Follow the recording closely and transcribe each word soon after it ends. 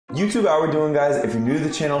YouTube, how we doing, guys? If you're new to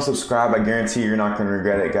the channel, subscribe. I guarantee you're not going to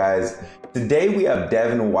regret it, guys. Today we have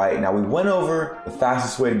Devin White. Now, we went over the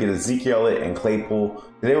fastest way to get Ezekiel Elliott and Claypool.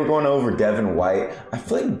 Today we're going over Devin White. I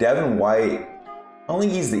feel like Devin White, I don't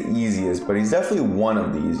think he's the easiest, but he's definitely one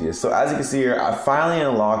of the easiest. So as you can see here, I finally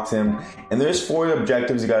unlocked him, and there's 4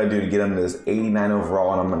 objectives you got to do to get him to this 89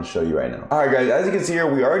 overall, and I'm going to show you right now. All right, guys, as you can see here,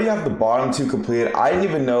 we already have the bottom 2 completed. I didn't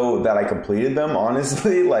even know that I completed them,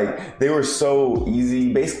 honestly. Like, they were so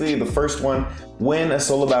easy. Basically, the first one, win a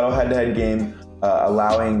solo battle head-to-head game,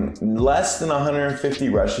 allowing less than 150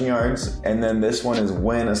 rushing yards, and then this one is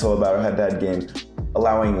win a solo battle head-to-head game,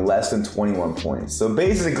 allowing less than 21 points. So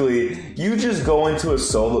basically, you just go into a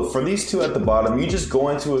solo, for these 2 at the bottom, you just go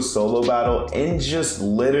into a solo battle and just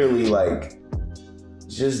literally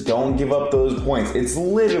just don't give up those points. It's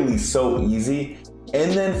literally so easy.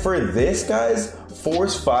 And then for this, guys,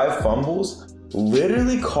 force 5 fumbles,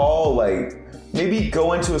 literally call maybe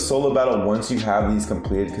go into a solo battle once you have these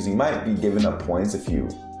completed, because you might be giving up points if you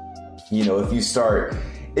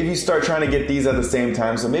start trying to get these at the same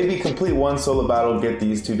time. So maybe complete 1 solo battle, get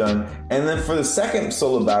these 2 done. And then for the second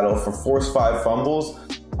solo battle, for force 5 fumbles,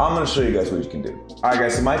 I'm gonna show you guys what you can do. All right,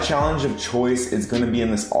 guys, so my challenge of choice is gonna be in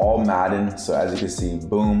this all Madden. So as you can see,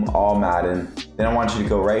 boom, all Madden. Then I want you to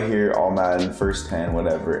go right here, all Madden, first 10,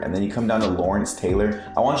 whatever. And then you come down to Lawrence Taylor.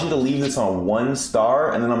 I want you to leave this on 1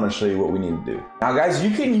 star, and then I'm gonna show you what we need to do. Now, guys,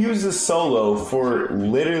 you can use this solo for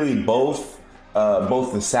literally both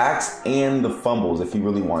the sacks and the fumbles if you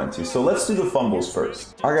really wanted to. So let's do the fumbles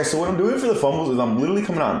first. All right, guys, so what I'm doing for the fumbles is I'm literally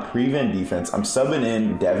coming out in prevent defense. I'm subbing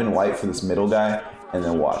in Devin White for this middle guy, and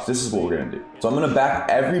then watch. This is what we're gonna do. So I'm gonna back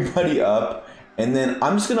everybody up, and then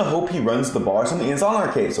I'm just gonna hope he runs the ball or something. It's on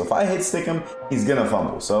arcade, so if I hit stick him, he's gonna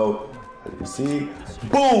fumble. So as you can see,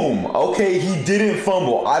 boom. Okay, he didn't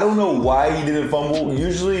fumble. I don't know why he didn't fumble.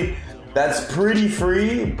 Usually that's pretty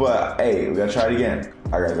free, but hey, we gotta try it again.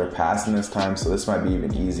 All right, guys, they're passing this time, so this might be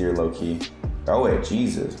even easier, low-key. Oh, wait,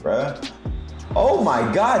 Jesus, bruh. Oh my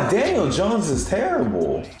God, Daniel Jones is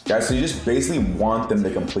terrible. Guys, so you just basically want them to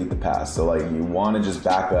complete the pass. So you wanna just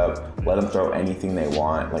back up, let them throw anything they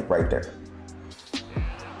want, right there.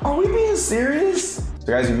 Are we being serious? So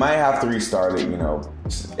guys, you might have to restart it,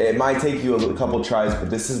 It might take you a couple tries, but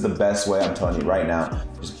this is the best way, I'm telling you right now.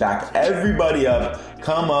 Just back everybody up,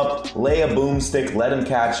 come up, lay a boomstick, let them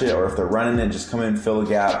catch it, or if they're running it, just come in, fill a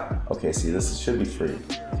gap. Okay, see, this should be free.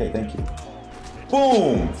 Okay, thank you.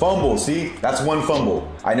 Boom, fumble, see? That's 1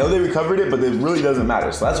 fumble. I know they recovered it, but it really doesn't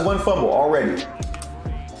matter. So that's 1 fumble already.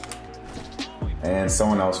 And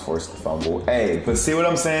someone else forced the fumble. Hey, but see what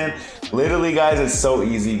I'm saying? Literally, guys, it's so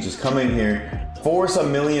easy. Just come in here, force a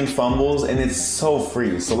million fumbles, and it's so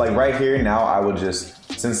free. So right here, now I would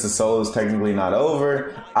just, since the solo is technically not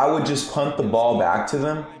over, I would just punt the ball back to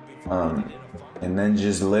them. And then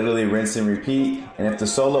just literally rinse and repeat. And if the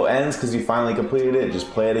solo ends because you finally completed it, just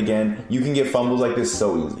play it again. You can get fumbles like this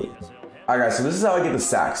so easily. All right, guys, so this is how I get the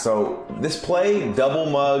sack. So this play, double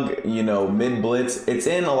mug, mid blitz, it's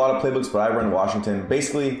in a lot of playbooks, but I run Washington.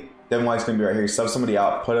 Basically, Devin White's gonna be right here, sub somebody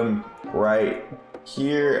out, put him right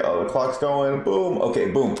here. Oh, the clock's going, boom, okay,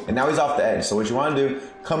 boom. And now he's off the edge. So what you wanna do,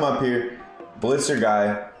 come up here, blitz your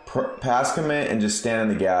guy, pass commit, and just stand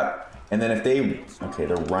in the gap. And then if okay,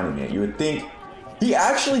 they're running it. You would think, he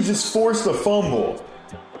actually just forced a fumble.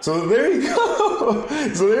 So there you go.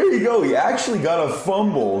 So there you go. He actually got a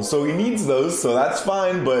fumble. So he needs those, so that's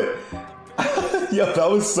fine, but yeah, that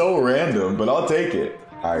was so random, but I'll take it.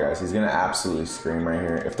 All right, guys, he's gonna absolutely scream right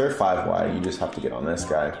here. If they're 5 wide, you just have to get on this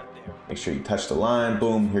guy. Make sure you touch the line.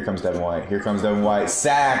 Boom, here comes Devin White. Here comes Devin White,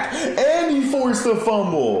 sack, and he forced a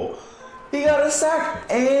fumble. He got a sack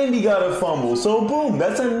and he got a fumble. So boom,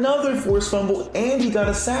 that's another forced fumble and he got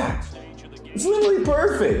a sack. It's literally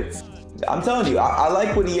perfect. I'm telling you, I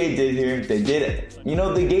like what EA did here. They did it.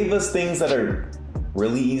 They gave us things that are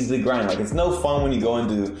really easy to grind. It's no fun when you go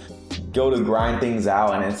to grind things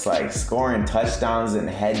out and it's scoring touchdowns and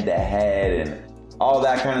head to head and all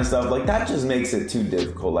that kind of stuff. That just makes it too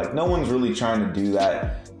difficult. No one's really trying to do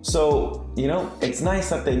that. So, it's nice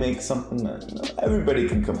that they make something that everybody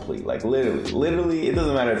can complete. Literally, it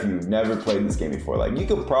doesn't matter if you've never played this game before. You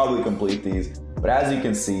could probably complete these, but as you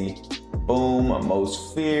can see, boom,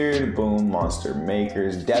 most feared, boom, monster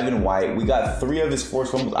makers, Devin White. We got 3 of his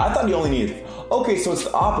forced fumbles. I thought he only needed, okay, so it's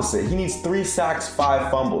the opposite. He needs 3 sacks, 5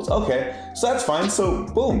 fumbles. Okay, so that's fine. So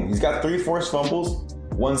boom, he's got 3 forced fumbles,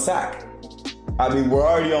 1 sack. I mean, we're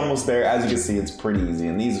already almost there. As you can see, it's pretty easy.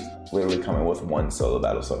 And these literally come in with 1 solo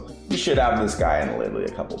battle. So you should have this guy in literally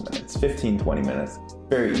a couple minutes, 15, 20 minutes.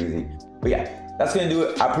 Very easy. But yeah, that's gonna do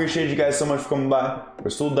it. I appreciate you guys so much for coming by.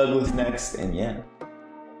 We're still Douglas next, and yeah.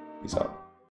 Peace out.